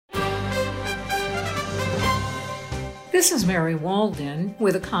This is Mary Walden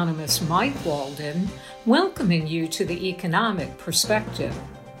with economist Mike Walden, welcoming you to the Economic Perspective.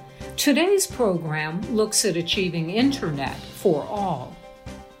 Today's program looks at achieving internet for all.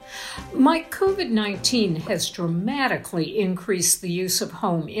 Mike, COVID-19 has dramatically increased the use of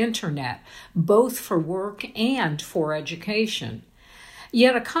home internet, both for work and for education.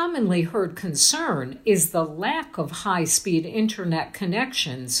 Yet a commonly heard concern is the lack of high-speed internet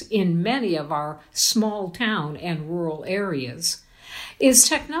connections in many of our small town and rural areas. Is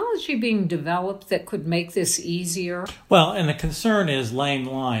technology being developed that could make this easier? Well, and the concern is laying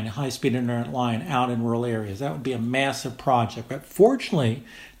line, high-speed internet line out in rural areas. That would be a massive project. But fortunately,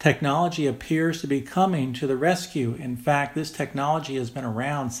 technology appears to be coming to the rescue. In fact, this technology has been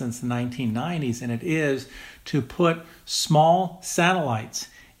around since the 1990s, and it is to put small satellites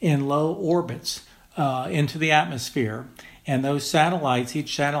in low orbits into the atmosphere. And those satellites,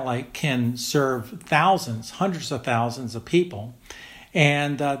 each satellite can serve thousands, hundreds of thousands of people.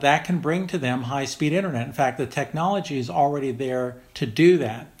 And that can bring to them high-speed internet. In fact, the technology is already there to do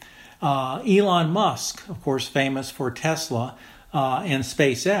that. Elon Musk, of course, famous for Tesla and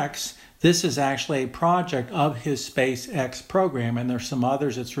SpaceX, this is actually a project of his SpaceX program, and there's some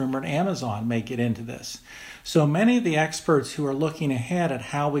others. It's rumored Amazon may get into this. So many of the experts who are looking ahead at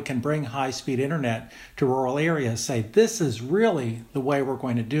how we can bring high-speed internet to rural areas say this is really the way we're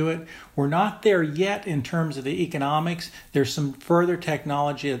going to do it. We're not there yet in terms of the economics. There's some further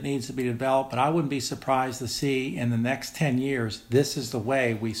technology that needs to be developed, but I wouldn't be surprised to see in the next 10 years, this is the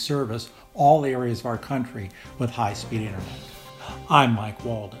way we service all areas of our country with high-speed internet. I'm Mike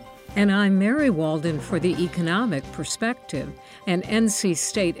Walden. And I'm Mary Walden for the Economic Perspective, an NC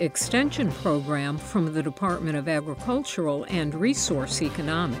State Extension program from the Department of Agricultural and Resource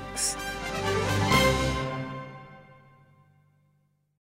Economics.